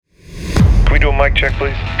mic check,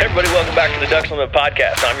 please. Hey everybody, welcome back to the Ducks Unlimited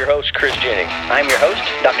podcast. I'm your host, Chris Jennings. I'm your host,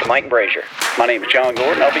 Dr. Mike Brazier. My name is John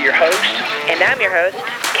Gordon. I'll be your host. And I'm your host,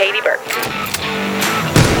 Katie Burke.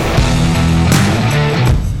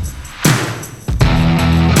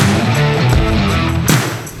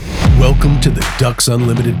 Welcome to the Ducks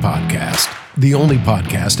Unlimited podcast, the only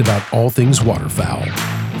podcast about all things waterfowl.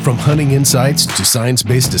 From hunting insights to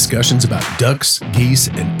science-based discussions about ducks, geese,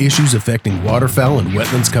 and issues affecting waterfowl and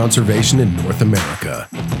wetlands conservation in North America.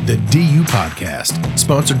 The DU Podcast,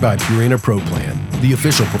 sponsored by Purina Pro Plan, the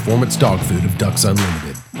official performance dog food of Ducks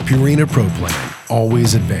Unlimited. Purina Pro Plan,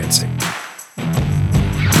 always advancing.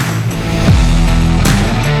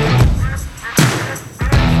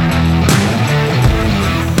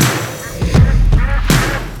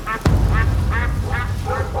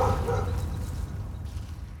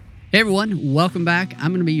 Hey everyone, welcome back.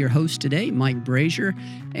 I'm going to be your host today, Mike Brazier,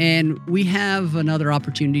 and we have another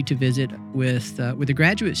opportunity to visit with a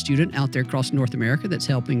graduate student out there across North America that's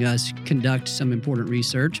helping us conduct some important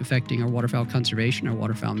research affecting our waterfowl conservation, our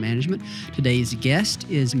waterfowl management. Today's guest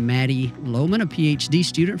is Maddie Lohman, a PhD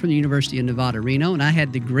student from the University of Nevada, Reno, and I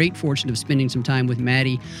had the great fortune of spending some time with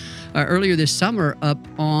Maddie earlier this summer up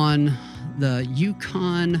on the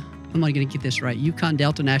Yukon. Am I going to get this right? Yukon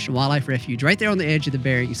Delta National Wildlife Refuge, right there on the edge of the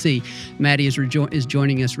Bering Sea. Maddie is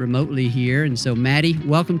joining us remotely here. And so, Maddie,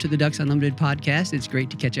 welcome to the Ducks Unlimited podcast. It's great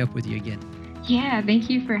to catch up with you again. Yeah, thank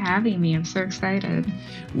you for having me. I'm so excited.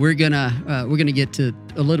 We're gonna get to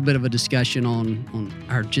a little bit of a discussion on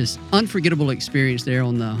our just unforgettable experience there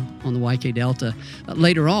on the YK Delta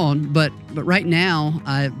later on. But right now,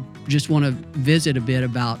 I just want to visit a bit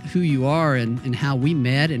about who you are and how we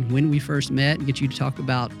met and when we first met, and get you to talk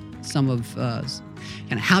about some of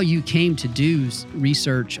kind of how you came to do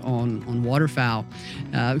research on waterfowl,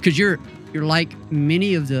 because you're like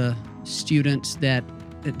many of the students that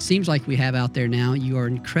it seems like we have out there now. You are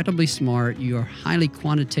incredibly smart. You are highly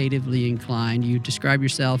quantitatively inclined. You describe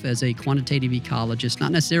yourself as a quantitative ecologist,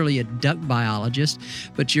 not necessarily a duck biologist,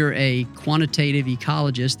 but you're a quantitative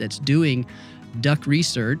ecologist that's doing duck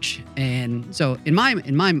research. And so in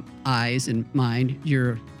my eyes and mind,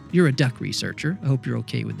 you're a duck researcher. I hope you're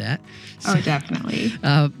okay with that. Oh, definitely.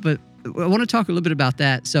 But I want to talk a little bit about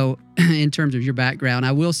that. So in terms of your background,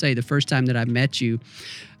 I will say the first time that I met you,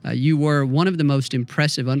 you were one of the most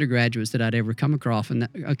impressive undergraduates that I'd ever come across, and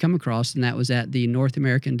that was at the North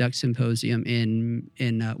American Duck Symposium in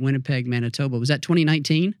Winnipeg, Manitoba. Was that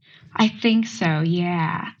 2019? I think so,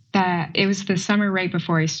 yeah. It was the summer right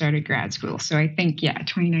before I started grad school. So I think,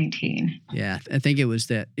 2019. Yeah, I think it was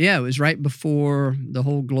that. Yeah, it was right before the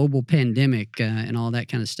whole global pandemic and all that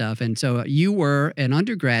kind of stuff. And so you were an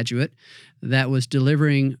undergraduate that was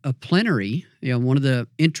delivering a plenary, one of the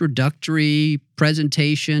introductory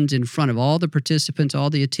presentations in front of all the participants, all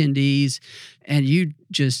the attendees, and you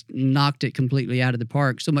just knocked it completely out of the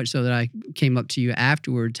park, so much so that I came up to you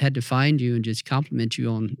afterwards, had to find you and just compliment you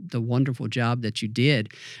on the wonderful job that you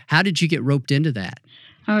did. How did you get roped into that?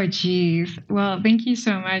 Oh, geez. Well, thank you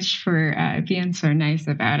so much for being so nice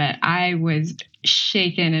about it. I was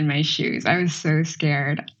shaking in my shoes. I was so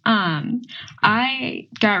scared. I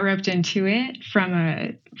got roped into it from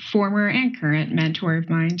a former and current mentor of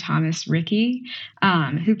mine, Thomas Rickey,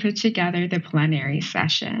 who put together the plenary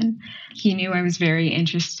session. He knew I was very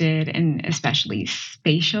interested in especially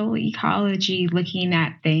spatial ecology, looking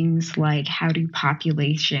at things like how do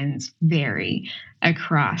populations vary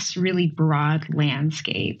across really broad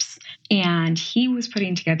landscapes. And he was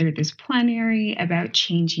putting together this plenary about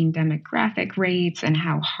changing demographic rates and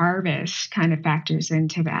how harvest kind of factors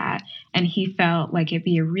into that. And he felt like it'd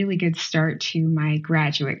be a really good start to my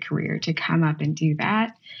graduate career to come up and do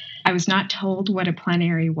that. I was not told what a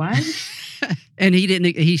plenary was. And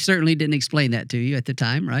he certainly didn't explain that to you at the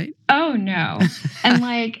time, right? Oh, no. And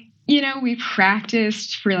we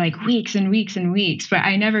practiced for weeks and weeks and weeks, but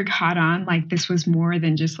I never caught on this was more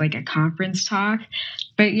than just a conference talk.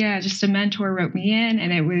 But yeah, just a mentor wrote me in,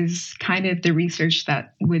 and it was kind of the research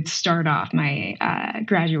that would start off my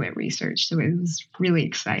graduate research. So it was really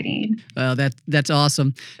exciting. That's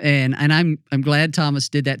awesome, and I'm glad Thomas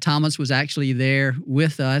did that. Thomas was actually there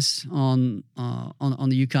with us on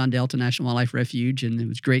the Yukon Delta National Wildlife Refuge, and it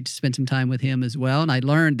was great to spend some time with him as well.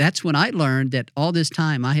 And that's when I learned that all this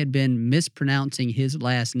time I had been mispronouncing his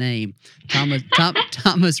last name,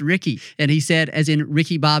 Thomas Rickey, and he said as in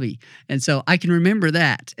Ricky Bobby, and so I can remember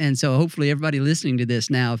that. And so hopefully everybody listening to this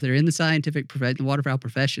now, if they're in the scientific the waterfowl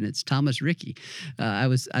profession, it's Thomas Rickey.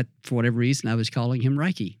 For whatever reason, I was calling him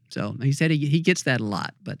Rickey. So he said he gets that a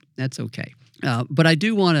lot, but that's okay. But I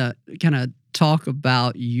do want to kind of talk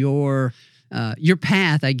about your your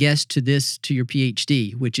path, I guess, to your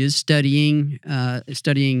PhD, which is studying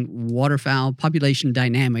waterfowl population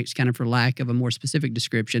dynamics, kind of for lack of a more specific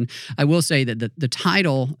description. I will say that the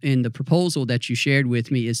title in the proposal that you shared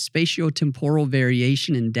with me is Spatiotemporal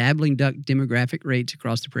Variation in Dabbling Duck Demographic Rates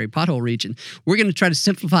Across the Prairie Pothole Region. We're going to try to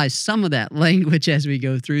simplify some of that language as we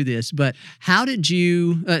go through this, but how did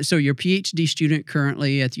you, so you're a PhD student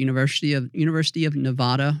currently at the University of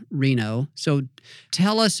Nevada, Reno. So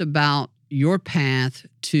tell us about your path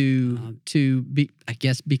to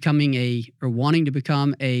becoming wanting to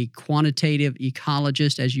become a quantitative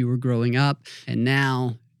ecologist as you were growing up, and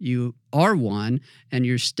now you are one, and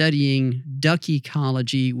you're studying duck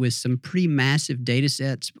ecology with some pretty massive data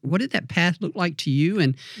sets. What did that path look like to you,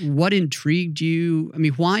 and what intrigued you? I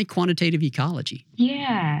mean, why quantitative ecology?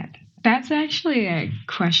 Yeah, that's actually a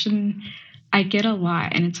question I get a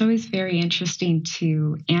lot, and it's always very interesting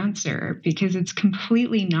to answer because it's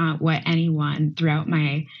completely not what anyone throughout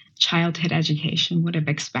my childhood education would have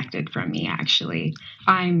expected from me, actually.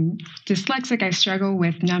 I'm dyslexic. I struggle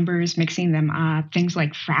with numbers, mixing them up. Things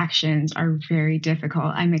like fractions are very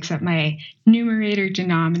difficult. I mix up my numerator,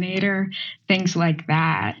 denominator, things like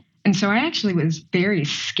that. And so I actually was very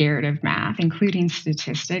scared of math, including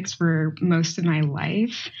statistics, for most of my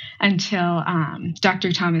life until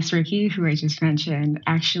Dr. Thomas Rickey, who I just mentioned,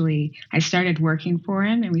 actually, I started working for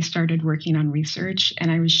him and we started working on research.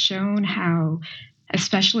 And I was shown how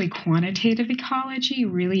especially quantitative ecology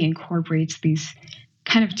really incorporates these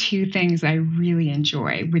kind of two things I really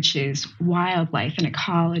enjoy, which is wildlife and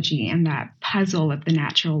ecology and that puzzle of the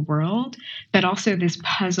natural world, but also this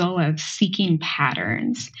puzzle of seeking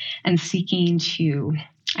patterns and seeking to,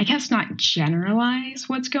 I guess, not generalize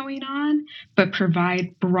what's going on, but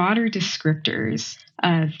provide broader descriptors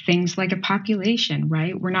of things like a population,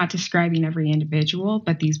 right? We're not describing every individual,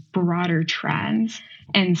 but these broader trends.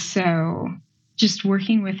 And so just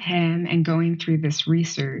working with him and going through this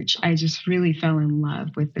research, I just really fell in love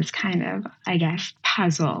with this kind of, I guess,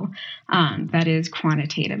 puzzle that is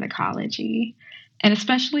quantitative ecology. And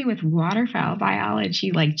especially with waterfowl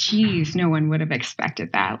biology, like, geez, no one would have expected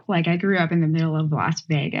that. Like, I grew up in the middle of Las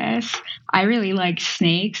Vegas. I really like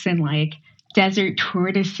snakes and like desert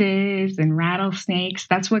tortoises and rattlesnakes.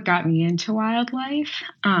 That's what got me into wildlife.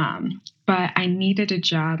 But I needed a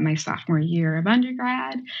job my sophomore year of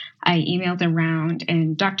undergrad. I emailed around,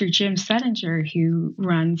 and Dr. Jim Settinger, who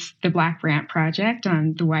runs the Black Brant Project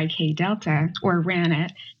on the YK Delta, or ran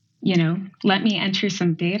it, let me enter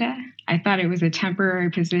some data. I thought it was a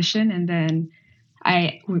temporary position, and then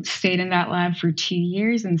I stayed in that lab for 2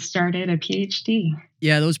 years and started a PhD.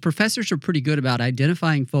 Yeah, those professors are pretty good about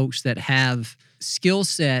identifying folks that have skill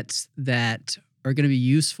sets that are going to be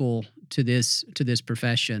useful to this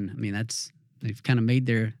profession. I mean, they've kind of made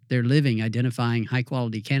their living identifying high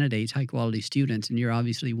quality candidates, high quality students, and you're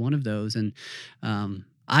obviously one of those. And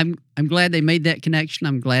I'm glad they made that connection.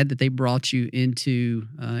 I'm glad that they brought you into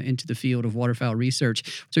the field of waterfowl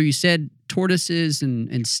research. So you said tortoises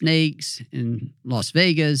and snakes in Las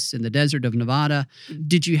Vegas and the desert of Nevada.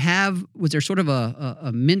 Was there sort of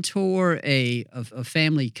a mentor, a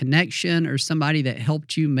family connection, or somebody that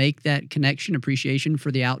helped you make that connection, appreciation for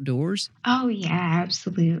the outdoors? Oh, yeah,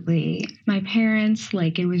 absolutely. My parents,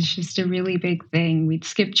 it was just a really big thing. We'd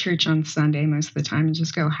skip church on Sunday most of the time and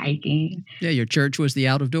just go hiking. Yeah, your church was the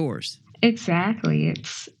out of doors. Exactly.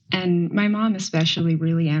 And my mom especially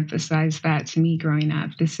really emphasized that to me growing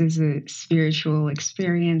up. This is a spiritual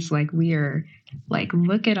experience. Look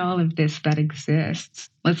at all of this that exists.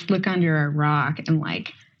 Let's look under a rock and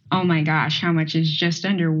oh my gosh, how much is just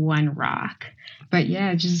under one rock? But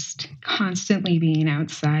yeah, just constantly being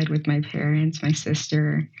outside with my parents, my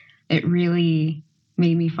sister, it really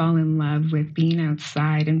made me fall in love with being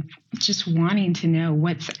outside and just wanting to know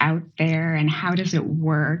what's out there and how does it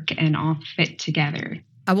work and all fit together.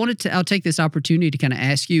 I'll take this opportunity to kind of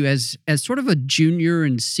ask you, as sort of a junior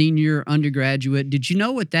and senior undergraduate, did you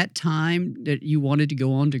know at that time that you wanted to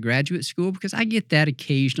go on to graduate school? Because I get that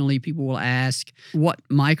occasionally. People will ask what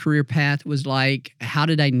my career path was like. How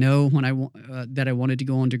did I know when that I wanted to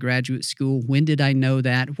go on to graduate school? When did I know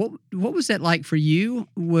that? What was that like for you?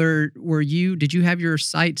 Did you have your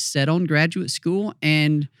sights set on graduate school?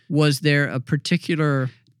 And was there a particular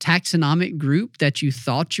taxonomic group that you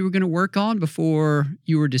thought you were going to work on before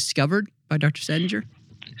you were discovered by Dr. Settinger?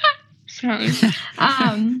 Sorry.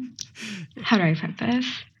 How do I put this?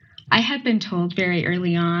 I had been told very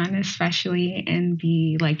early on, especially in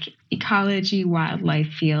the ecology,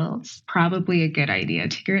 wildlife fields, probably a good idea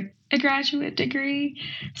to get a graduate degree.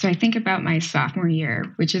 So I think about my sophomore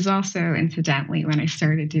year, which is also incidentally when I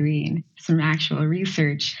started doing some actual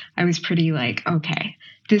research, I was pretty okay,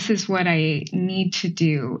 this is what I need to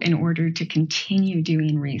do in order to continue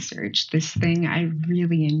doing research. This thing I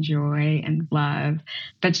really enjoy and love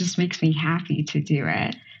that just makes me happy to do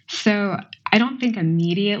it. So I don't think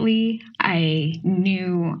immediately I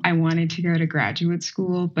knew I wanted to go to graduate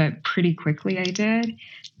school, but pretty quickly I did.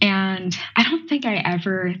 And I don't think I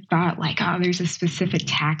ever thought there's a specific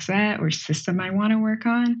taxa or system I want to work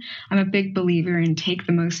on. I'm a big believer in take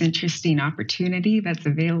the most interesting opportunity that's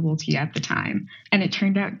available to you at the time. And it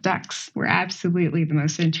turned out ducks were absolutely the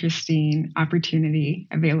most interesting opportunity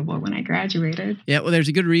available when I graduated. Yeah, well, there's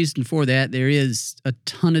a good reason for that. There is a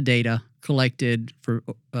ton of data collected for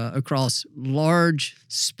across large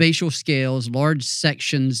spatial scales, large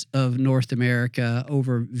sections of North America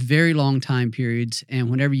over very long time periods.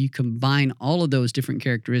 And whenever you combine all of those different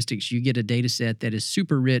characteristics, you get a data set that is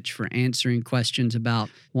super rich for answering questions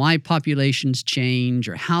about why populations change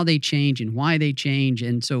or how they change and why they change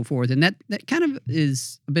and so forth. And that kind of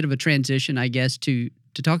is a bit of a transition, I guess, to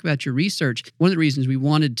talk about your research. One of the reasons we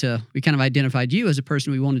kind of identified you as a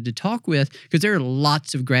person we wanted to talk with, because there are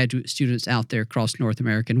lots of graduate students out there across North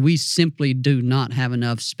America, and we simply do not have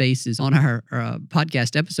enough spaces on our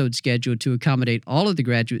podcast episode schedule to accommodate all of the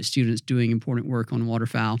graduate students doing important work on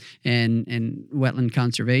waterfowl and wetland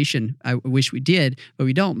conservation. I wish we did, but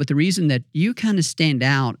we don't. But the reason that you kind of stand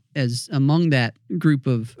out as among that group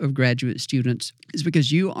of graduate students is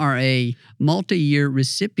because you are a multi-year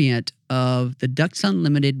recipient of the Ducks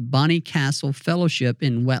Unlimited Bonnie Castle Fellowship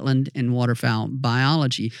in Wetland and Waterfowl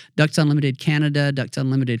Biology. Ducks Unlimited Canada, Ducks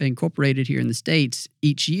Unlimited Incorporated here in the States,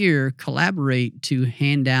 each year collaborate to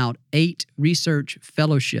hand out 8 research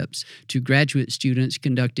fellowships to graduate students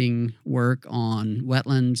conducting work on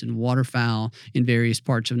wetlands and waterfowl in various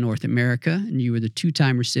parts of North America. And you were the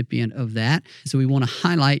 2-time recipient of that. So we want to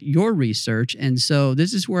highlight your research. And so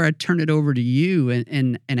this is where I turn it over to you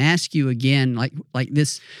and ask you again,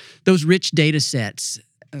 those rich data sets.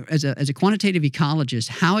 As a quantitative ecologist,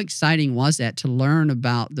 how exciting was that to learn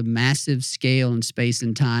about the massive scale and space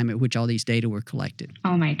and time at which all these data were collected?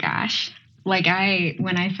 Oh my gosh. When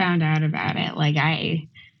I found out about it, I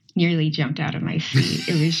nearly jumped out of my seat.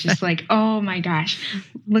 It was just oh my gosh,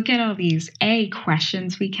 look at all these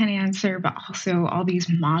questions we can answer, but also all these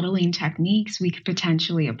modeling techniques we could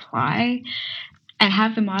potentially apply and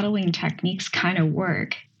have the modeling techniques kind of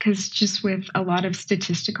work. Because just with a lot of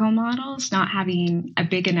statistical models not having a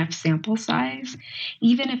big enough sample size,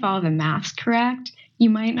 even if all the math's correct, you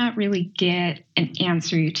might not really get an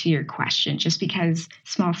answer to your question just because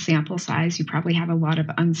small sample size, you probably have a lot of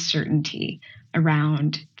uncertainty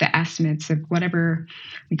around the estimates of whatever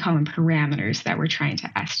we call them parameters that we're trying to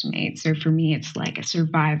estimate. So for me, it's like a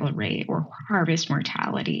survival rate or harvest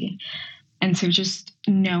mortality. And so just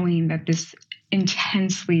knowing that this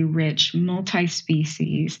intensely rich,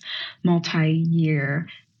 multi-species, multi-year,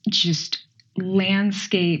 just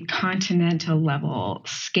landscape, continental level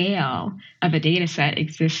scale of a data set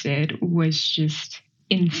existed was just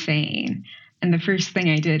insane. And the first thing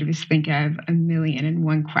I did was think of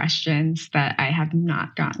 1,000,001 questions that I have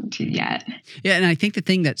not gotten to yet. Yeah, and I think the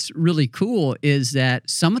thing that's really cool is that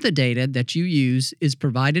some of the data that you use is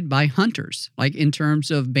provided by hunters, like in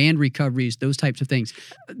terms of band recoveries, those types of things.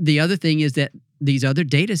 The other thing is that these other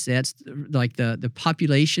data sets, like the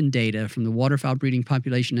population data from the Waterfowl Breeding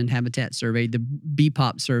Population and Habitat Survey, the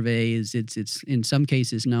BPOP survey, it's in some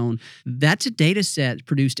cases known. That's a data set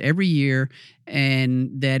produced every year, and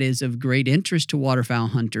that is of great interest to waterfowl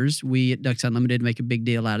hunters. We at Ducks Unlimited make a big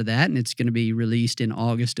deal out of that, and it's going to be released in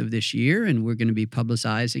August of this year, and we're going to be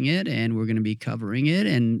publicizing it, and we're going to be covering it,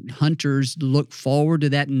 and hunters look forward to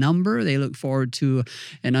that number. They look forward to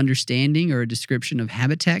an understanding or a description of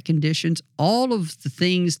habitat conditions, all of the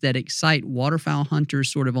things that excite waterfowl hunters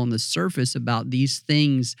sort of on the surface about these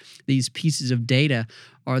things, these pieces of data,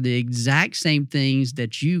 are the exact same things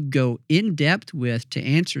that you go in depth with to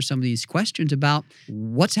answer some of these questions about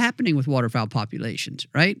what's happening with waterfowl populations,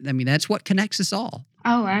 right? I mean, that's what connects us all.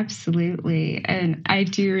 Oh, absolutely. And I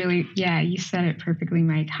do really, you said it perfectly,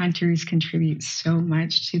 Mike. Hunters contribute so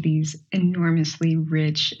much to these enormously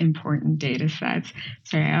rich, important data sets.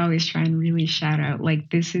 So I always try and really shout out,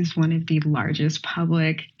 this is one of the largest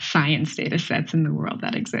public science data sets in the world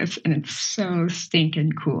that exists. And it's so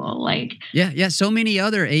stinking cool. Yeah. So many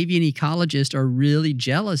other avian ecologists are really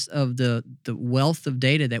jealous of the wealth of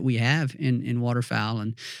data that we have in waterfowl.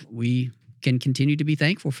 And we can continue to be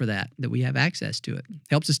thankful for that we have access to it.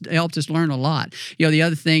 Helps us learn a lot. The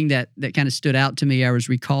other thing that kind of stood out to me, I was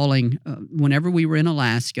recalling whenever we were in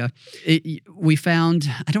Alaska, we found,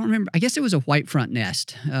 I don't remember, I guess it was a white front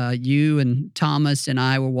nest. You and Thomas and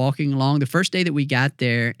I were walking along the first day that we got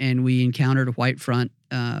there, and we encountered a white front,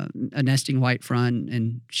 a nesting white front,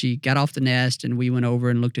 and she got off the nest, and we went over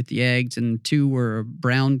and looked at the eggs, and two were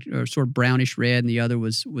brown or sort of brownish red, and the other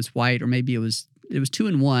was white, or maybe it was 2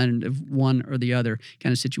 in 1, one or the other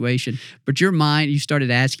kind of situation. But you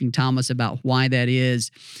started asking Thomas about why that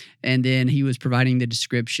is. And then he was providing the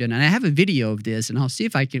description. And I have a video of this, and I'll see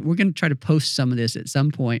if we're going to try to post some of this at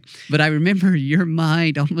some point. But I remember your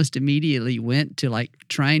mind almost immediately went to like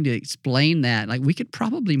trying to explain that. Like we could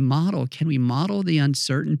probably can we model the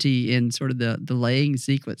uncertainty in sort of the laying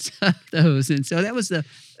sequence of those? And so that was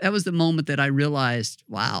the moment that I realized,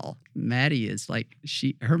 wow, Maddie is like,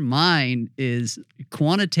 her mind is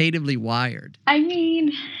quantitatively wired. I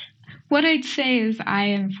mean, what I'd say is I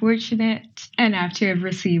am fortunate enough to have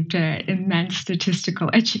received an immense statistical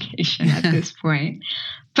education at this point.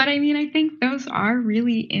 But I mean, I think those are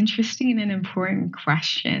really interesting and important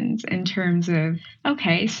questions in terms of,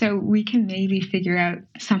 okay, so we can maybe figure out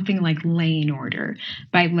something like laying order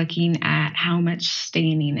by looking at how much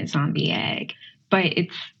staining is on the egg. But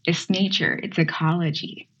it's nature, it's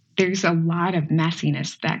ecology. There's a lot of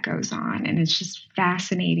messiness that goes on, and it's just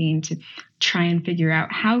fascinating to try and figure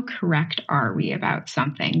out how correct are we about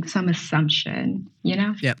something, some assumption,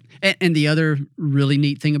 Yeah. And the other really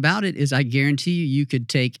neat thing about it is I guarantee you could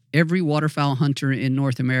take every waterfowl hunter in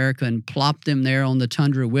North America and plop them there on the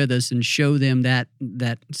tundra with us and show them that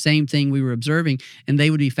same thing we were observing, and they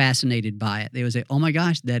would be fascinated by it. They would say, oh my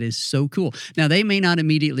gosh, that is so cool. Now, they may not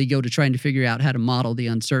immediately go to trying to figure out how to model the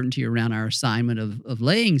uncertainty around our assignment of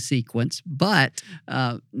laying sequence, but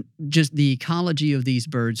just the ecology of these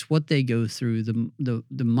birds, what they go through,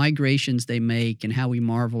 the migrations they make, and how we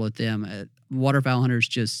marvel at them. Waterfowl hunters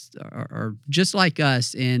just are just like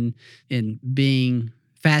us in being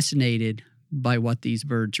fascinated by what these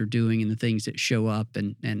birds are doing and the things that show up,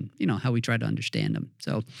 and how we try to understand them.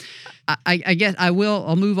 So I guess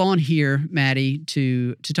I'll move on here, Maddie,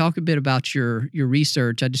 to talk a bit about your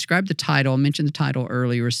research. I described the title, I mentioned the title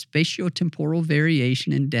earlier, Spatiotemporal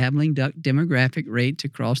Variation in Dabbling Duck Demographic Rates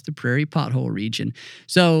Across the Prairie Pothole Region.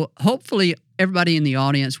 So hopefully everybody in the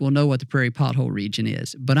audience will know what the prairie pothole region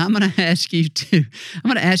is, but I'm going to ask you to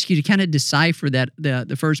kind of decipher that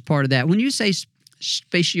the first part of that. When you say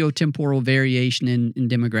spatiotemporal variation in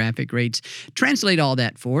demographic rates, translate all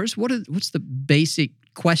that for us. What's the basic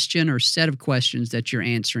question or set of questions that you're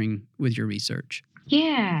answering with your research?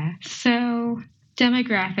 Yeah, so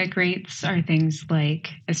demographic rates are things like,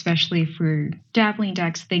 especially for dabbling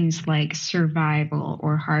ducks, things like survival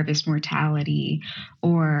or harvest mortality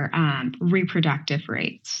or reproductive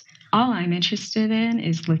rates. All I'm interested in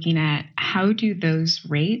is looking at how do those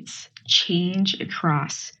rates change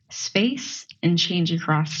across space and change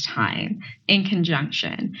across time in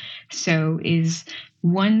conjunction. So is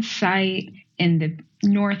one site in the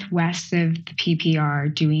northwest of the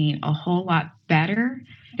PPR doing a whole lot better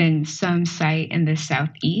than some site in the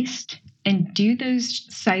southeast? And do those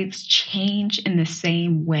sites change in the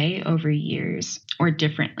same way over years or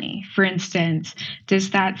differently? For instance,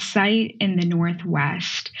 does that site in the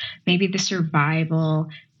northwest, maybe the survival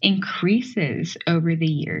increases over the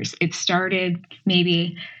years? It started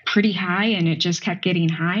maybe pretty high and it just kept getting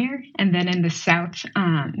higher. And then in the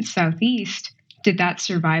southeast, did that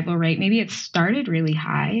survival rate, maybe it started really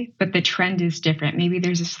high, but the trend is different. Maybe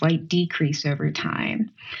there's a slight decrease over time.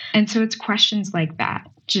 And so it's questions like that.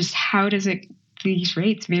 Just how does these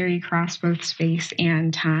rates vary across both space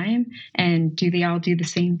and time? And do they all do the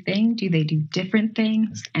same thing? Do they do different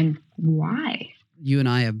things? And why? You and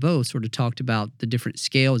I have both sort of talked about the different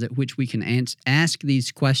scales at which we can ask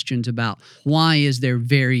these questions about why is there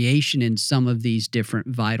variation in some of these different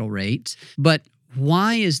vital rates, but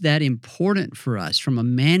why is that important for us from a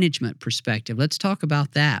management perspective? Let's talk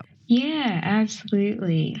about that. Yeah,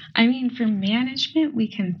 absolutely. I mean, for management, we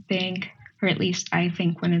can think, or at least I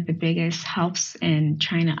think one of the biggest helps in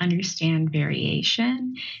trying to understand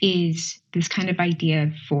variation is this kind of idea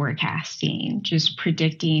of forecasting, just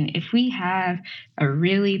predicting if we have a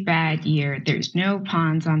really bad year, there's no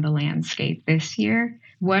ponds on the landscape this year,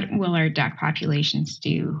 what will our duck populations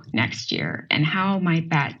do next year? And how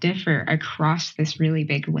might that differ across this really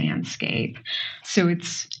big landscape? So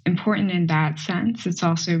it's important in that sense. It's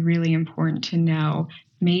also really important to know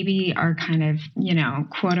maybe our kind of,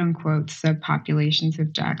 quote unquote, subpopulations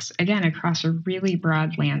of ducks, again, across a really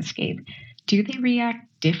broad landscape, do they react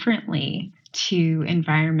differently to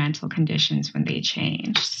environmental conditions when they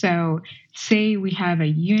change. So say we have a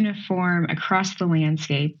uniform across the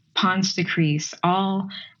landscape, ponds decrease, all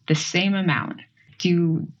the same amount.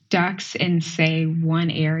 Do ducks in, say,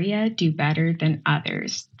 one area do better than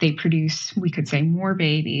others? They produce, we could say, more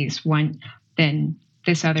babies than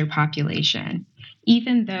this other population,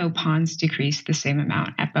 even though ponds decrease the same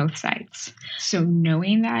amount at both sites. So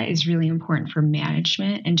knowing that is really important for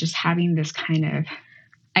management and just having this kind of,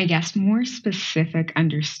 I guess, more specific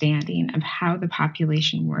understanding of how the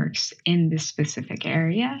population works in this specific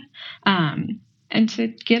area. And to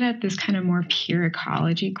get at this kind of more pure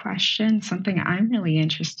ecology question, something I'm really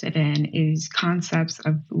interested in is concepts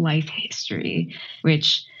of life history,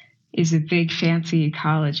 which is a big fancy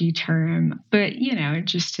ecology term. But,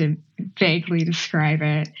 just to vaguely describe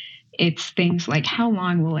it, it's things like how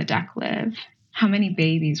long will a duck live? How many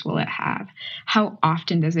babies will it have? How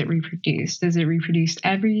often does it reproduce? Does it reproduce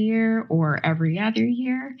every year or every other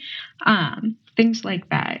year? Things like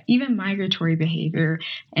that. Even migratory behavior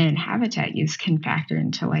and habitat use can factor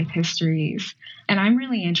into life histories. And I'm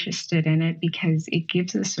really interested in it because it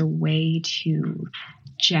gives us a way to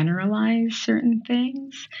generalize certain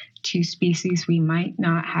things to species we might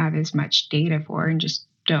not have as much data for and just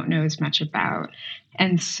don't know as much about.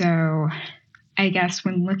 And so I guess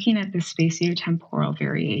when looking at the spatiotemporal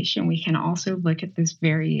variation, we can also look at this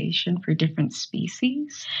variation for different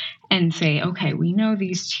species and say, okay, we know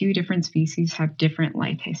these two different species have different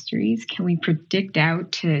life histories. Can we predict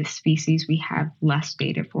out to species we have less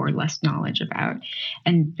data for, less knowledge about,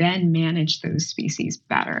 and then manage those species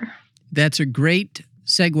better? That's a great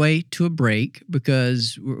segue to a break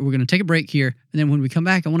because we're going to take a break here. And then when we come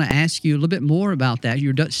back, I want to ask you a little bit more about that.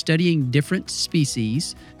 You're studying different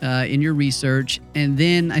species in your research. And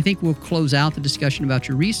then I think we'll close out the discussion about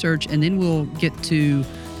your research. And then we'll get to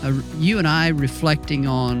you and I reflecting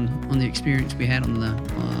on the experience we had on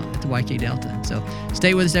the YK Delta. So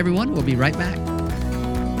stay with us, everyone. We'll be right back.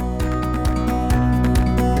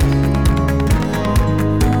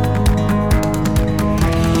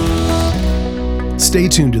 Stay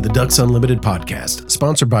tuned to the Ducks Unlimited podcast,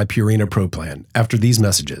 sponsored by Purina Pro Plan, after these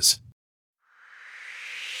messages.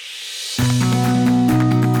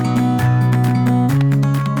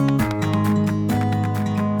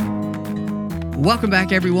 Welcome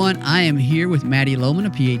back, everyone. I am here with Maddie Lohman, a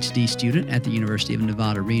PhD student at the University of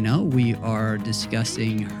Nevada, Reno. We are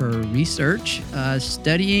discussing her research,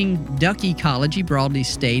 studying duck ecology, broadly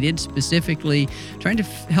stated, specifically trying to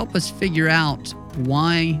help us figure out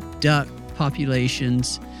why duck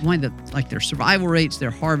populations, why their survival rates, their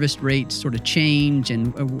harvest rates sort of change,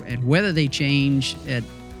 and whether they change at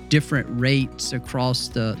different rates across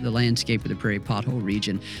the landscape of the prairie pothole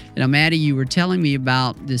region. Now, Maddie, you were telling me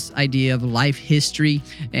about this idea of life history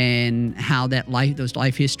and how those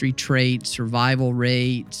life history traits, survival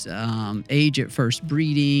rates, age at first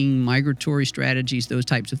breeding, migratory strategies, those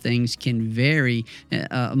types of things can vary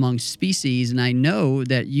among species. And I know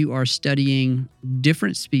that you are studying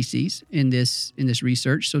different species in this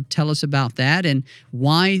research. So tell us about that and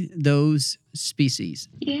why those species.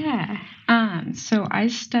 Yeah. So I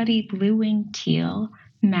study blue-winged teal,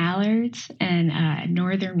 mallards, and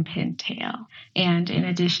northern pintail. And in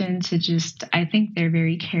addition to I think they're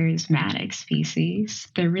very charismatic species.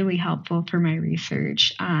 They're really helpful for my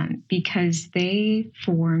research because they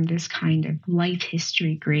form this kind of life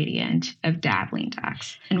history gradient of dabbling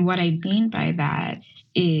ducks. And what I mean by that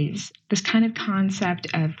is this kind of concept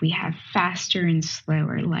of we have faster and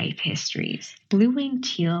slower life histories. Blue-winged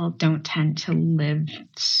teal don't tend to live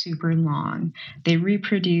super long. They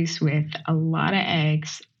reproduce with a lot of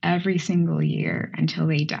eggs every single year until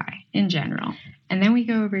they die in general. And then we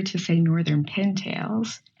go over to, say, northern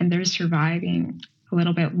pintails, and they're surviving a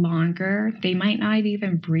little bit longer. They might not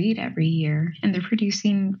even breed every year, and they're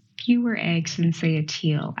producing fewer eggs than, say, a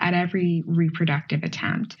teal at every reproductive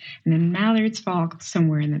attempt. And then mallards fall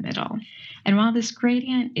somewhere in the middle. And while this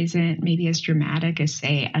gradient isn't maybe as dramatic as,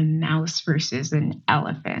 say, a mouse versus an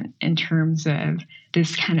elephant in terms of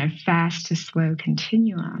this kind of fast to slow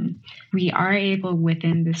continuum, we are able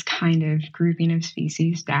within this kind of grouping of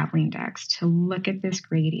species, dabbling ducks, to look at this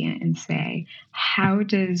gradient and say, how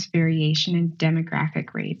does variation in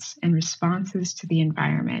demographic rates and responses to the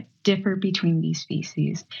environment differ between these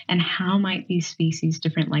species, and how might these species'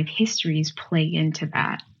 different life histories play into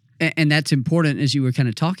that? And that's important, as you were kind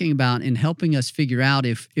of talking about, in helping us figure out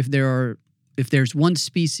if there's one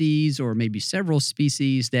species or maybe several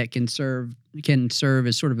species that can serve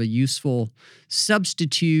as sort of a useful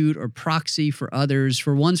substitute or proxy for others,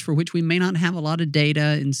 for ones for which we may not have a lot of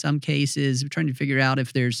data in some cases. We're trying to figure out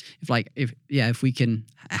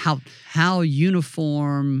how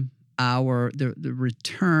uniform the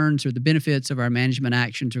returns or the benefits of our management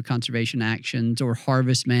actions or conservation actions or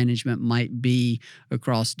harvest management might be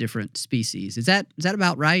across different species. Is that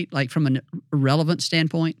about right? Like from a relevant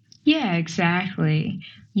standpoint? Yeah, exactly.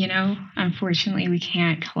 Unfortunately, we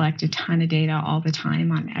can't collect a ton of data all the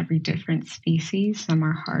time on every different species. Some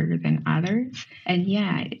are harder than others. And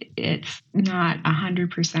yeah, it's not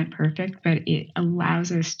 100% perfect, but it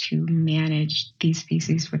allows us to manage these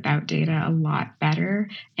species without data a lot better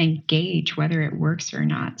and gauge whether it works or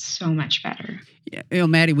not so much better. Yeah,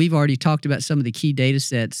 Maddie, we've already talked about some of the key data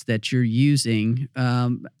sets that you're using.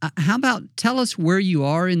 How about tell us where you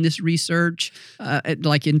are in this research,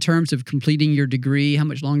 like in terms of completing your degree? How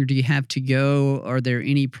much longer do you have to go? Are there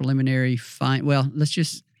any preliminary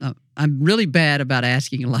I'm really bad about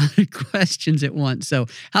asking a lot of questions at once. So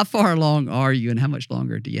how far along are you and how much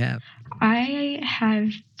longer do you have? I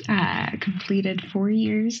have completed 4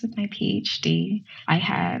 years of my PhD. I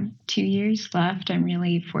have 2 years left. I'm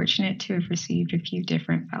really fortunate to have received a few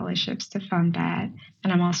different fellowships to fund that.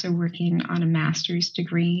 And I'm also working on a master's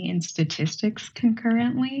degree in statistics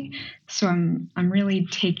concurrently. So I'm really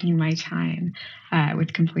taking my time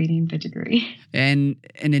with completing the degree. And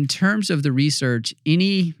in terms of the research,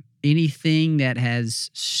 anything that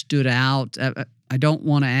has stood out? I don't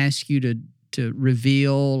want to ask you to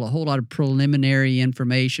reveal a whole lot of preliminary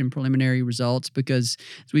information, preliminary results, because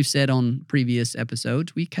as we've said on previous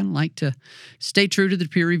episodes, we kind of like to stay true to the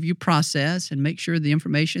peer review process and make sure the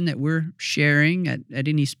information that we're sharing at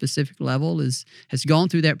any specific level has gone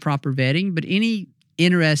through that proper vetting. But any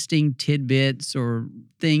interesting tidbits or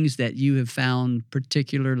things that you have found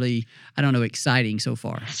particularly, exciting so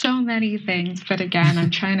far? So many things, but again, I'm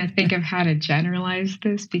trying to think of how to generalize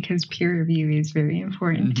this because peer review is very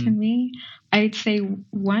important to me. I'd say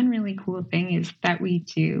one really cool thing is that we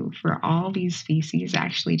do, for all these species,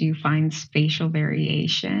 actually do find spatial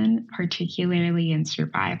variation, particularly in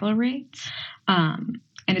survival rates.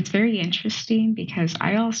 And it's very interesting because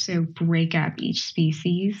I also break up each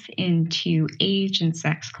species into age and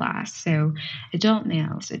sex class. So adult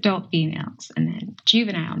males, adult females, and then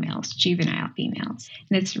juvenile males, juvenile females.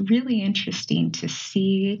 And it's really interesting to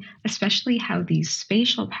see, especially how these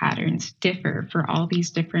spatial patterns differ for all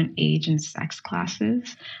these different age and sex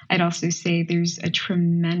classes. I'd also say there's a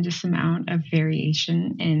tremendous amount of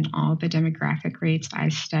variation in all the demographic rates I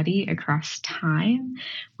study across time,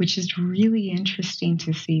 which is really interesting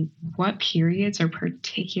to see what periods are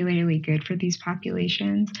particularly good for these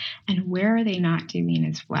populations and where are they not doing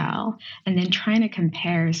as well. And then trying to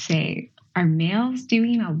compare, say, are males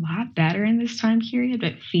doing a lot better in this time period,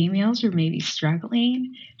 but females are maybe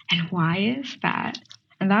struggling? And why is that?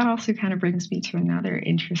 And that also kind of brings me to another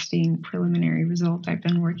interesting preliminary result I've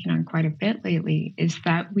been working on quite a bit lately, is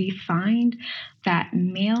that we find that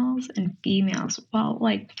males and females,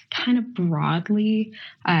 kind of broadly,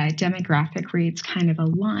 demographic rates kind of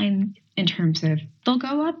align in terms of they'll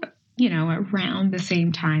go up, around the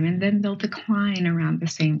same time, and then they'll decline around the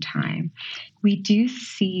same time. We do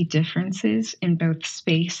see differences in both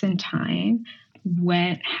space and time.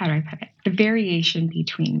 How do I put it? The variation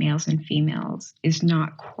between males and females is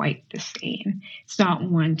not quite the same. It's not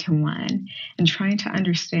one-to-one. And trying to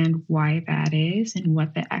understand why that is and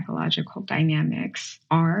what the ecological dynamics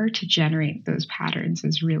are to generate those patterns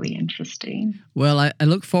is really interesting. Well, I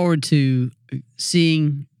look forward to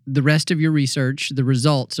seeing the rest of your research, the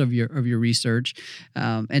results of your research.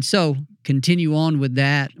 And so continue on with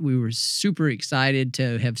that. We were super excited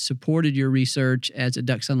to have supported your research as a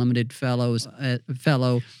Ducks Unlimited fellow.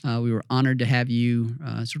 We were honored to have you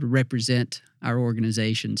sort of represent our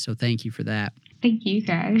organization. So thank you for that. Thank you,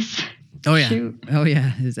 guys. Oh yeah, Shoot. Oh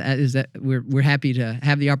yeah. Is that we're happy to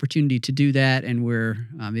have the opportunity to do that, and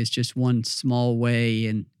it's just one small way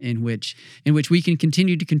in which we can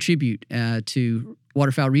continue to contribute to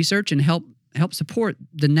waterfowl research and help support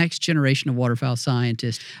the next generation of waterfowl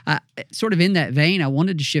scientists. Sort of in that vein, I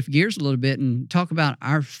wanted to shift gears a little bit and talk about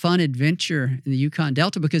our fun adventure in the Yukon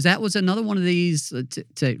Delta, because that was another one of these.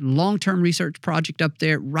 It's a long-term research project up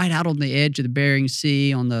there, right out on the edge of the Bering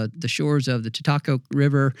Sea, on the shores of the Tautoko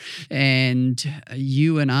River. And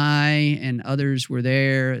you and I and others were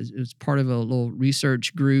there. It was part of a little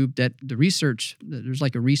research group there's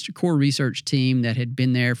like a core research team that had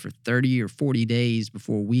been there for 30 or 40 days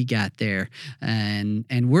before we got there. And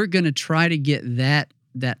we're going to try to get that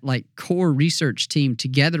like core research team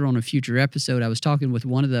together on a future episode. I was talking with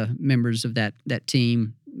one of the members of that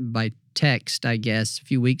team by text, I guess, a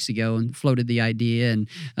few weeks ago, and floated the idea. And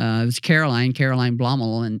it was Caroline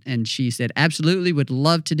Blommel, and she said, absolutely, would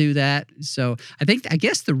love to do that. So I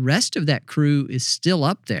guess the rest of that crew is still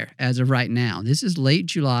up there as of right now. This is late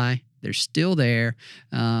July. They're still there.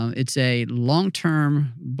 It's a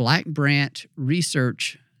long-term Black Brant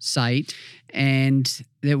research site, and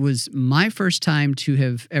it was my first time to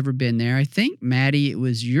have ever been there. I think, Maddie, it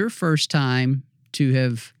was your first time to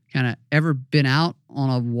have kind of ever been out on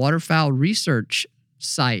a waterfowl research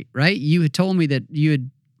site, right? You had told me that you had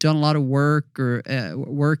done a lot of work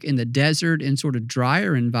in the desert in sort of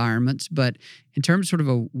drier environments, but in terms of sort of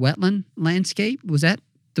a wetland landscape, was that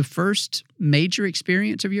the first major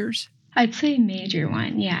experience of yours? I'd say major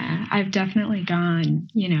one, yeah. I've definitely gone,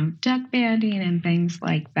 duck banding and things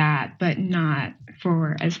like that, but not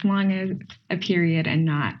for as long as a period and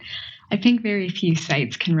not. I think very few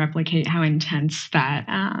sites can replicate how intense that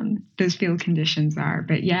those field conditions are.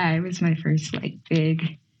 But yeah, it was my first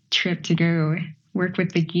big trip to go work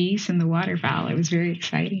with the geese and the waterfowl. It was very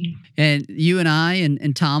exciting. And you and I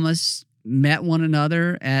and Thomas met one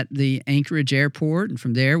another at the Anchorage airport. And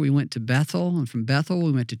from there, we went to Bethel. And from Bethel,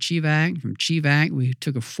 we went to Chevak. From Chevak, we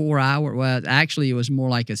took a 4-hour, well, actually, it was more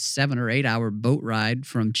like a 7 or 8 hour boat ride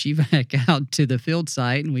from Chevak out to the field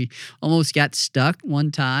site. And we almost got stuck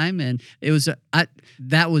one time. And it was,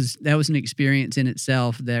 that was an experience in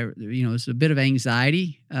itself. There, it was a bit of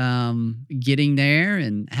anxiety getting there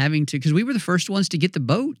and having to, because we were the first ones to get the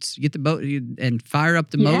boat and fire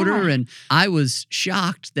up the motor. And I was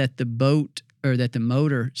shocked that the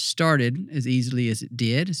motor started as easily as it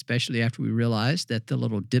did, especially after we realized that the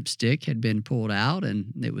little dipstick had been pulled out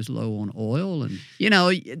and it was low on oil. And,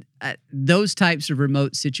 those types of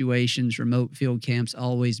remote situations, remote field camps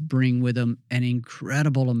always bring with them an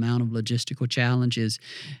incredible amount of logistical challenges.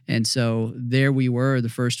 And so there we were, the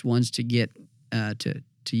first ones to get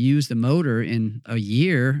to use the motor in a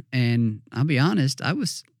year. And I'll be honest, I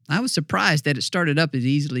was surprised that it started up as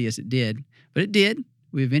easily as it did, but it did.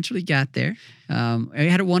 We eventually got there. I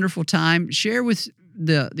had a wonderful time. Share with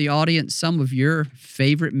the audience some of your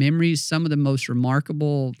favorite memories, some of the most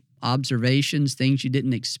remarkable observations, things you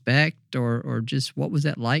didn't expect, or just what was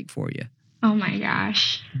that like for you? Oh my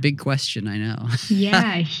gosh. Big question, I know.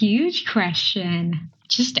 Yeah, huge question.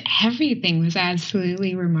 Just everything was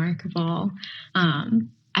absolutely remarkable.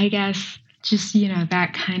 I guess just,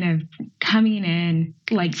 that kind of coming in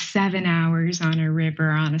 7 hours on a river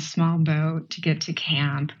on a small boat to get to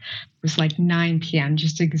camp. It was 9 p.m.,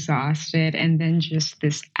 just exhausted. And then just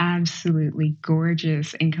this absolutely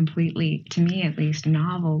gorgeous and completely, to me at least,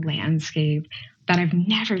 novel landscape that I've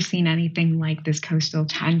never seen anything like this coastal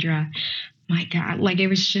tundra. My God, it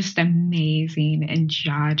was just amazing and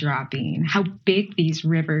jaw-dropping how big these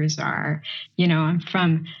rivers are.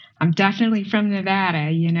 I'm definitely from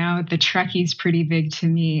Nevada, the Truckee's pretty big to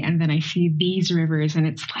me. And then I see these rivers and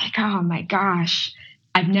it's oh my gosh,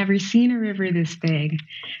 I've never seen a river this big.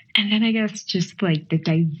 And then I guess just the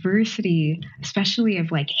diversity, especially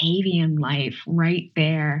of avian life right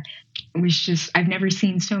there, was just, I've never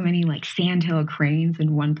seen so many sandhill cranes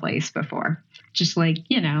in one place before. Just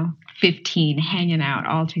 15 hanging out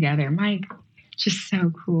all together. Just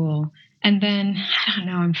so cool. And then, I don't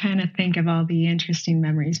know, I'm trying to think of all the interesting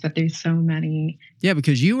memories, but there's so many. Yeah,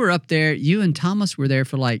 because you were up there, you and Thomas were there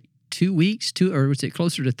for 2 weeks, or was it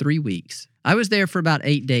closer to 3 weeks? I was there for about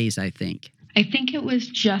 8 days, I think. I think it was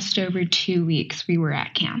just over 2 weeks we were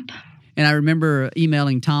at camp. And I remember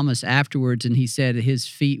emailing Thomas afterwards, and he said his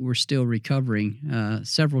feet were still recovering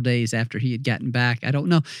several days after he had gotten back. I don't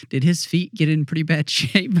know. Did his feet get in pretty bad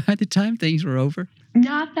shape by the time things were over?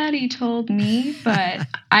 Not that he told me, but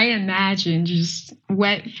I imagine just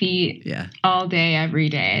wet feet all day, every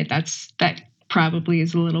day. That probably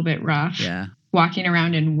is a little bit rough. Yeah. Walking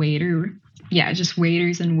around in just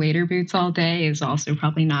waders and wader boots all day is also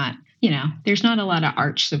probably not, there's not a lot of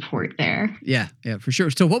arch support there. Yeah, for sure.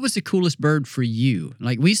 So what was the coolest bird for you?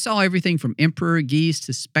 We saw everything from emperor geese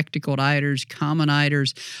to spectacled eiders, common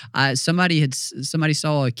eiders. Somebody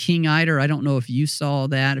saw a king eider. I don't know if you saw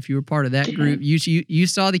that, if you were part of that group. You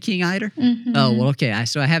saw the king eider? Mm-hmm. Oh, well, okay.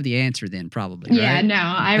 So I have the answer then, probably, Yeah, right? no,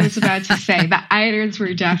 I was about to say the eiders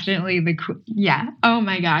were definitely yeah. Oh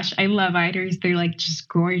my gosh, I love eiders. They're just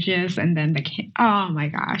gorgeous. And then the king, oh my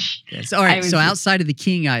gosh. Yes. All right, so outside of the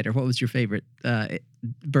king eider, what was your favorite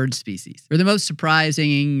bird species, or the most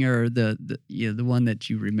surprising, or the one that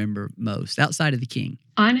you remember most outside of the king?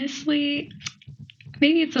 Honestly,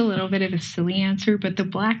 maybe it's a little bit of a silly answer, but the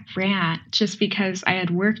black brant, just because I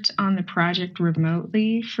had worked on the project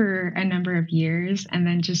remotely for a number of years, and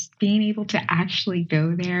then just being able to actually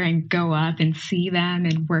go there and go up and see them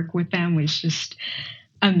and work with them was just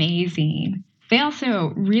amazing. They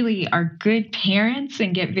also really are good parents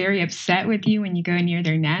and get very upset with you when you go near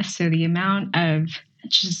their nest. So the amount of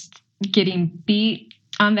just getting beat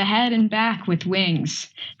on the head and back with wings.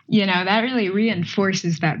 That really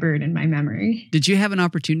reinforces that bird in my memory. Did you have an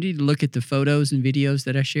opportunity to look at the photos and videos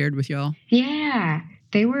that I shared with y'all? Yeah,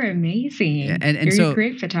 they were amazing. Yeah, and You're so, a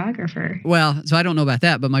great photographer. Well, so I don't know about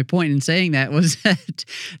that, but my point in saying that was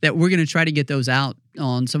that we're going to try to get those out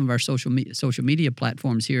on some of our social media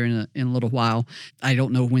platforms here in a little while. I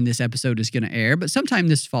don't know when this episode is going to air, but sometime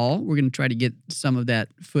this fall, we're going to try to get some of that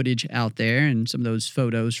footage out there and some of those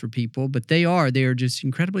photos for people. But they are just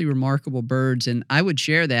incredibly remarkable birds, and I would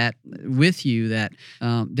share that with you. That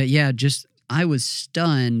I was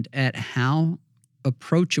stunned at how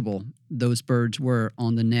approachable those birds were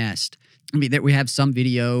on the nest. I mean, that we have some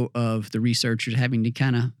video of the researchers having to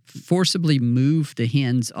kind of forcibly move the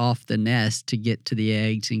hens off the nest to get to the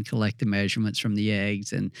eggs and collect the measurements from the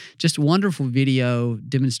eggs, and just wonderful video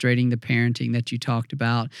demonstrating the parenting that you talked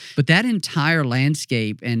about. But that entire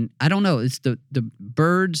landscape, and I don't know, it's the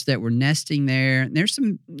birds that were nesting there. There's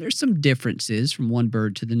some differences from one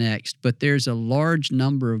bird to the next, but there's a large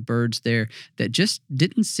number of birds there that just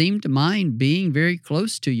didn't seem to mind being very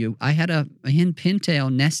close to you. I had a hen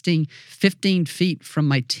pintail nesting 15 feet from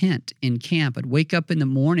my tent in camp. I'd wake up in the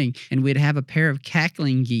morning and we'd have a pair of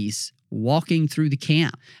cackling geese walking through the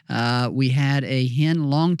camp. We had a hen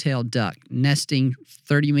long-tailed duck nesting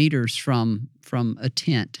 30 meters from a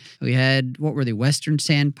tent. We had, what were they, western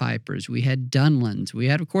sandpipers. We had dunlins. We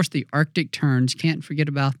had, of course, the Arctic terns. Can't forget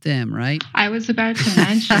about them, right? I was about to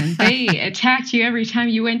mention, they attacked you every time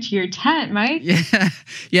you went to your tent, Mike.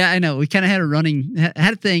 Yeah, I know. We kind of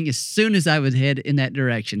had a thing as soon as I would head in that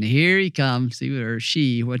direction. Here he comes, or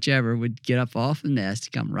she, whichever, would get up off the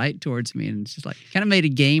nest, come right towards me, and it's just like, kind of made a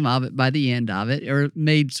game of it by the end of it, or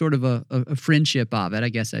made sort of a friendship of it, I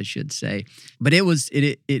guess I should say. But it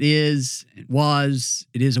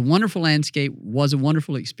is a wonderful landscape, was a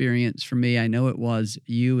wonderful experience for me. I know it was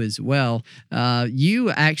you as well.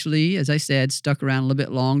 You actually, as I said, stuck around a little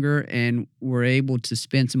bit longer and were able to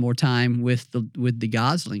spend some more time with the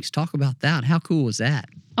goslings. Talk about that. How cool was that?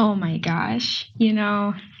 Oh my gosh.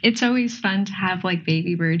 It's always fun to have like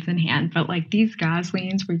baby birds in hand, but like these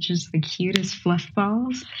goslings were just the cutest fluff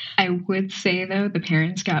balls. I would say though, the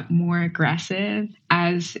parents got more aggressive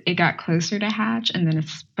as it got closer to hatch. And then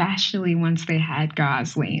especially once they had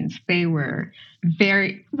goslings, they were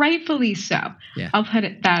very, rightfully so. Yeah. I'll put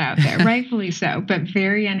that out there, rightfully so, but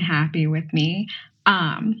very unhappy with me.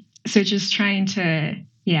 So just trying to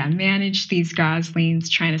manage these goslings,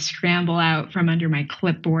 trying to scramble out from under my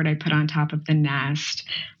clipboard I put on top of the nest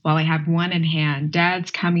while I have one in hand. Dad's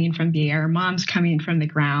coming from the air, mom's coming from the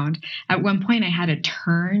ground. At one point I had a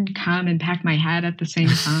tern come and peck my head at the same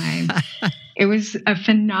time. It was a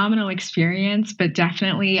phenomenal experience, but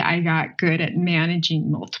definitely I got good at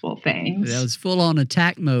managing multiple things. That was full on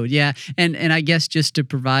attack mode. Yeah. And I guess just to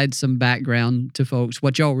provide some background to folks,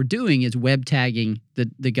 what y'all were doing is web tagging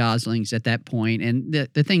the goslings at that point. And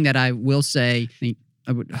the thing that I will say,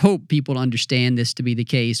 I would hope people understand this to be the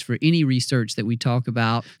case for any research that we talk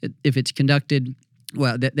about, if it's conducted,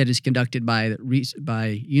 that is conducted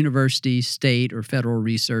by university, state, or federal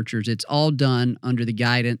researchers. It's all done under the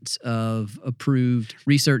guidance of approved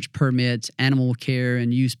research permits, animal care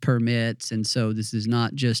and use permits. And so this is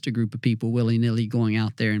not just a group of people willy-nilly going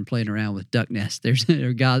out there and playing around with duck nests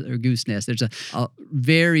or goose nests. There's a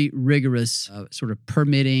very rigorous sort of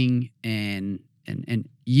permitting and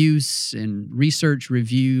use and research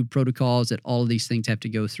review protocols that all of these things have to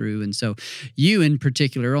go through. And so you in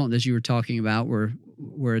particular, as you were talking about,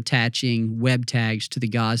 were attaching web tags to the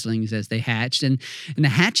goslings as they hatched. And the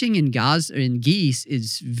hatching in geese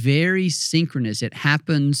is very synchronous. It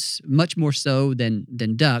happens much more so than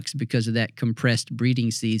ducks because of that compressed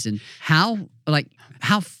breeding season. How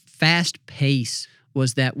fast pace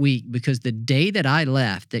was that week? Because the day that I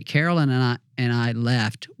left, that Carolyn and I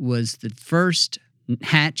left, was the first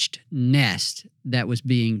hatched nest that was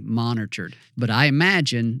being monitored. But I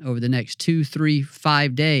imagine over the next 2, 3,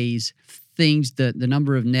 5 days, the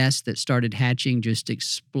number of nests that started hatching just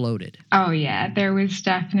exploded. Oh yeah,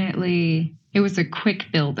 it was a quick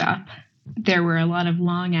buildup. There were a lot of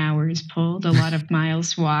long hours pulled, a lot of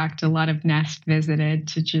miles walked, a lot of nests visited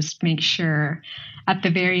to just make sure, at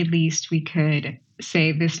the very least, we could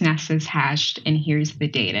say this nest is hatched and here's the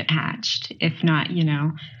date it hatched. If not,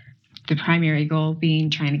 the primary goal being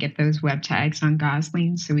trying to get those web tags on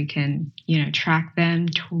goslings so we can, track them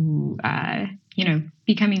to,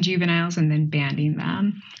 becoming juveniles and then banding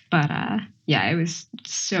them. But it was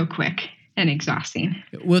so quick and exhausting.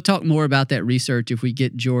 We'll talk more about that research if we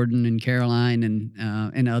get Jordan and Caroline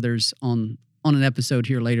and others on on an episode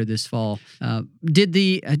here later this fall.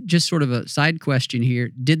 Just sort of a side question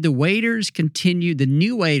here, did the waders continue, the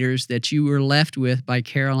new waders that you were left with by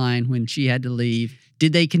Caroline when she had to leave,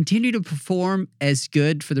 did they continue to perform as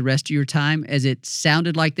good for the rest of your time as it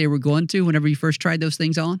sounded like they were going to whenever you first tried those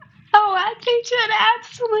things on? Oh, they did,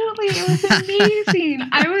 absolutely. It was amazing.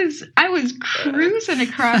 I was cruising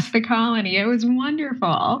across the colony. It was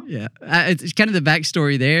wonderful. Yeah, it's kind of the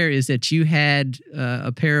backstory there is that you had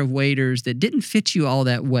a pair of waders that didn't fit you all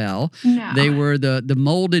that well. No. They were the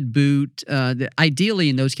molded boot. Ideally,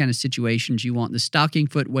 in those kind of situations, you want the stocking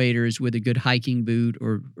foot waders with a good hiking boot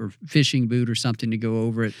or fishing boot or something to go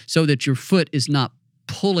over it so that your foot is not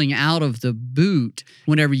pulling out of the boot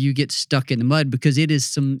whenever you get stuck in the mud, because it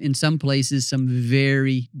is in some places some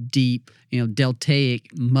very deep, deltaic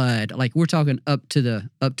mud. Like we're talking up to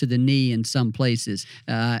the knee in some places.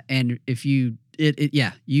 And if you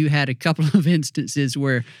had a couple of instances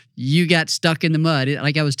where you got stuck in the mud.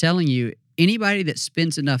 Like I was telling you, anybody that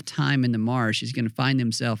spends enough time in the marsh is going to find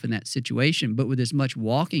themselves in that situation. But with as much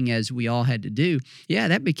walking as we all had to do,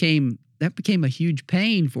 that became a huge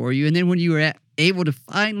pain for you. And then when you were able to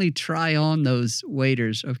finally try on those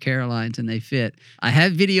waders of Caroline's and they fit, I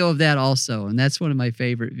have video of that also. And that's one of my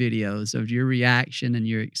favorite videos of your reaction and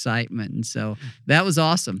your excitement. And so that was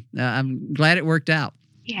awesome. I'm glad it worked out.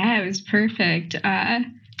 Yeah, it was perfect.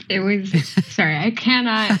 It was, sorry, I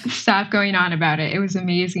cannot stop going on about it. It was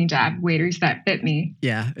amazing to have waders that fit me.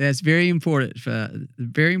 Yeah, that's very important.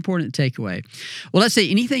 Very important takeaway. Well, let's say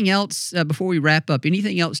anything else before we wrap up.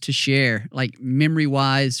 Anything else to share, like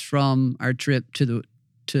memory-wise, from our trip to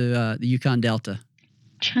the Yukon Delta?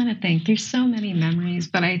 I'm trying to think. There's so many memories,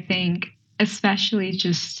 but I think especially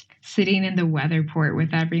just sitting in the weather port with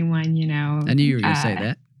everyone. I knew you were going to say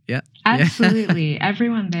that. Yeah, absolutely.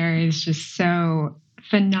 Everyone there is just so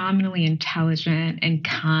phenomenally intelligent and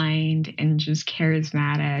kind and just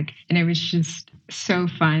charismatic. And it was just so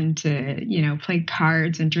fun to, play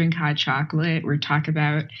cards and drink hot chocolate or talk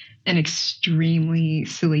about an extremely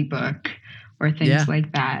silly book or things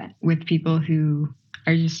like that with people who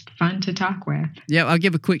are just fun to talk with. Yeah, I'll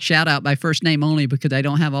give a quick shout out by first name only because I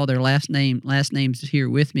don't have all their last names here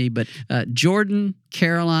with me. But Jordan,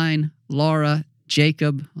 Caroline, Laura,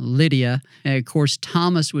 Jacob, Lydia, and of course,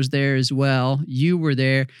 Thomas was there as well. You were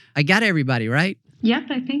there. I got everybody, right? Yep,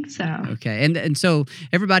 I think so. Okay. And so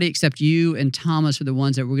everybody except you and Thomas are the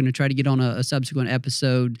ones that we're going to try to get on a subsequent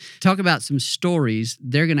episode. Talk about some stories.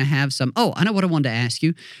 They're going to have some. Oh, I know what I wanted to ask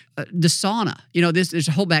you. The sauna. There's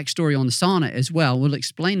a whole backstory on the sauna as well. We'll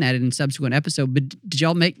explain that in a subsequent episode. But did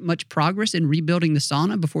y'all make much progress in rebuilding the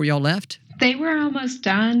sauna before y'all left? They were almost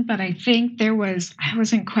done, but I think I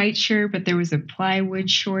wasn't quite sure, but there was a plywood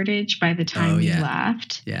shortage by the time we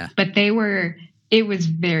left. Yeah. But it was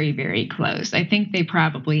very, very close. I think they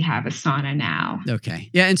probably have a sauna now. Okay.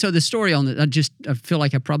 Yeah, and so the story on I feel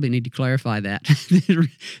like I probably need to clarify that.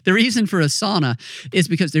 The reason for a sauna is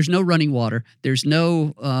because there's no running water. There's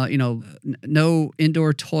no, no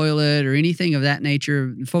indoor toilet or anything of that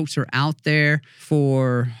nature. Folks are out there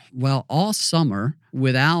for, all summer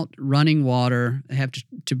without running water. They have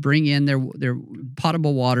to bring in their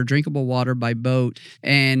potable water, drinkable water by boat.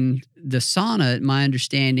 And the sauna, my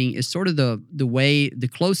understanding, is sort of the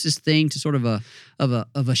closest thing to sort of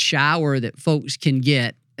a shower that folks can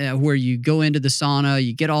get, where you go into the sauna,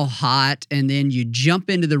 you get all hot, and then you jump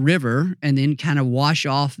into the river and then kind of wash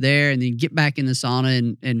off there and then get back in the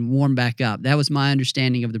sauna and warm back up. That was my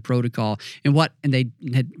understanding of the protocol. And they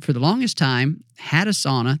had, for the longest time, had a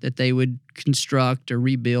sauna that they would construct or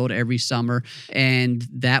rebuild every summer. And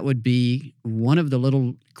that would be one of the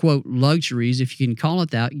little, quote, luxuries, if you can call it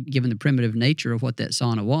that, given the primitive nature of what that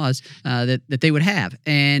sauna was, that they would have.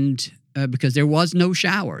 And because there was no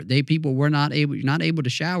shower. People were not able to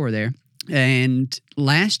shower there. And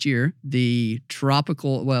last year, the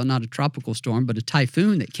not a tropical storm, but a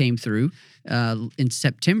typhoon that came through in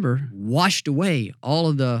September washed away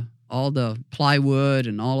all the plywood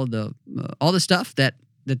and all the stuff that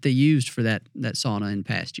they used for that sauna in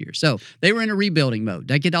past years. So they were in a rebuilding mode.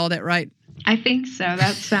 Did I get all that right? I think so.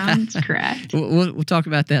 That sounds correct. We'll talk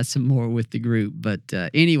about that some more with the group. But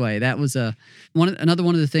anyway, that was another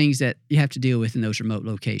one of the things that you have to deal with in those remote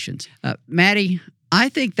locations. Maddie, I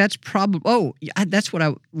think that's probably.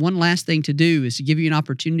 One last thing to do is to give you an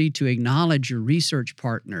opportunity to acknowledge your research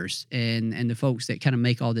partners and the folks that kind of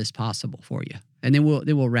make all this possible for you, and then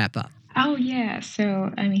we'll wrap up. Oh, yeah.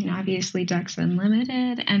 So, obviously Ducks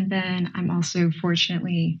Unlimited. And then I'm also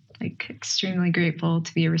fortunately extremely grateful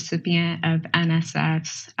to be a recipient of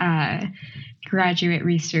NSF's graduate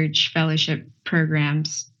research fellowship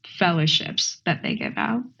programs, fellowships that they give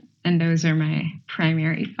out. and those are my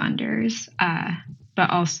primary funders. But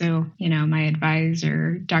also, my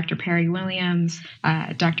advisor, Dr. Perry Williams,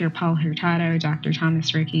 Dr. Paul Hurtado, Dr.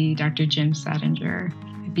 Thomas Rickey, Dr. Jim Settinger.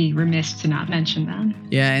 I'd be remiss to not mention them.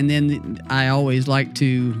 Yeah, and then I always like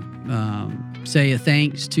to say a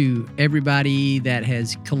thanks to everybody that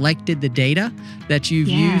has collected the data that you've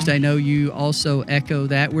used. I know you also echo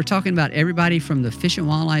that. We're talking about everybody from the Fish and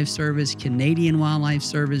Wildlife Service, Canadian Wildlife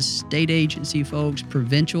Service, state agency folks,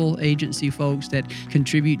 provincial agency folks that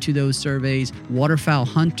contribute to those surveys, waterfowl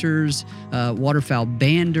hunters, waterfowl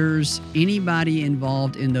banders, anybody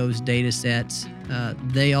involved in those data sets.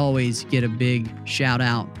 They always get a big shout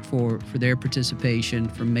out for their participation,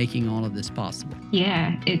 for making all of this possible.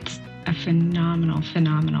 Yeah, it's a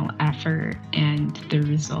phenomenal effort, and the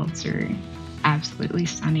results are absolutely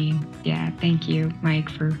stunning. Yeah, thank you, Mike,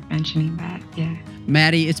 for mentioning that. Yeah.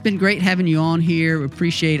 Maddie, it's been great having you on here. We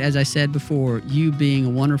appreciate, as I said before, you being a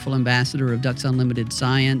wonderful ambassador of Ducks Unlimited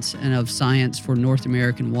Science and of science for North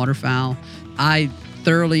American waterfowl. I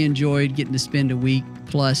thoroughly enjoyed getting to spend a week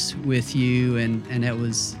plus with you, and it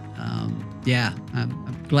was,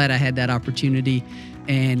 I'm glad I had that opportunity.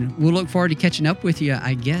 And we'll look forward to catching up with you,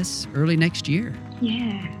 I guess, early next year.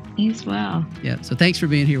 Yeah, me as well. Yeah, so thanks for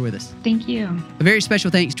being here with us. Thank you. A very special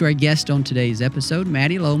thanks to our guest on today's episode,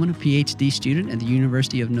 Maddie Lohman, a PhD student at the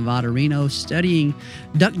University of Nevada, Reno, studying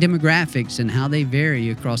duck demographics and how they vary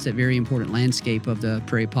across that very important landscape of the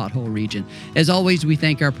Prairie Pothole region. As always, we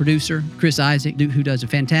thank our producer, Chris Isaac, who does a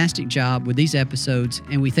fantastic job with these episodes.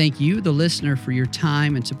 And we thank you, the listener, for your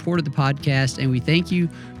time and support of the podcast. And we thank you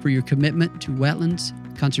for your commitment to wetlands,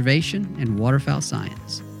 conservation, and waterfowl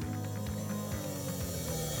science.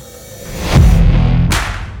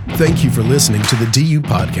 Thank you for listening to the DU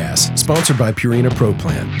Podcast, sponsored by Purina Pro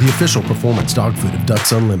Plan, the official performance dog food of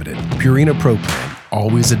Ducks Unlimited. Purina Pro Plan,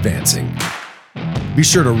 always advancing. Be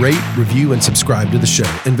sure to rate, review, and subscribe to the show,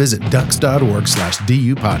 and visit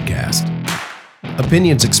ducks.org/DU Podcast.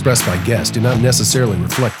 Opinions expressed by guests do not necessarily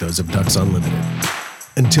reflect those of Ducks Unlimited.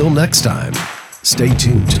 Until next time, stay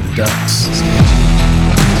tuned to the Ducks.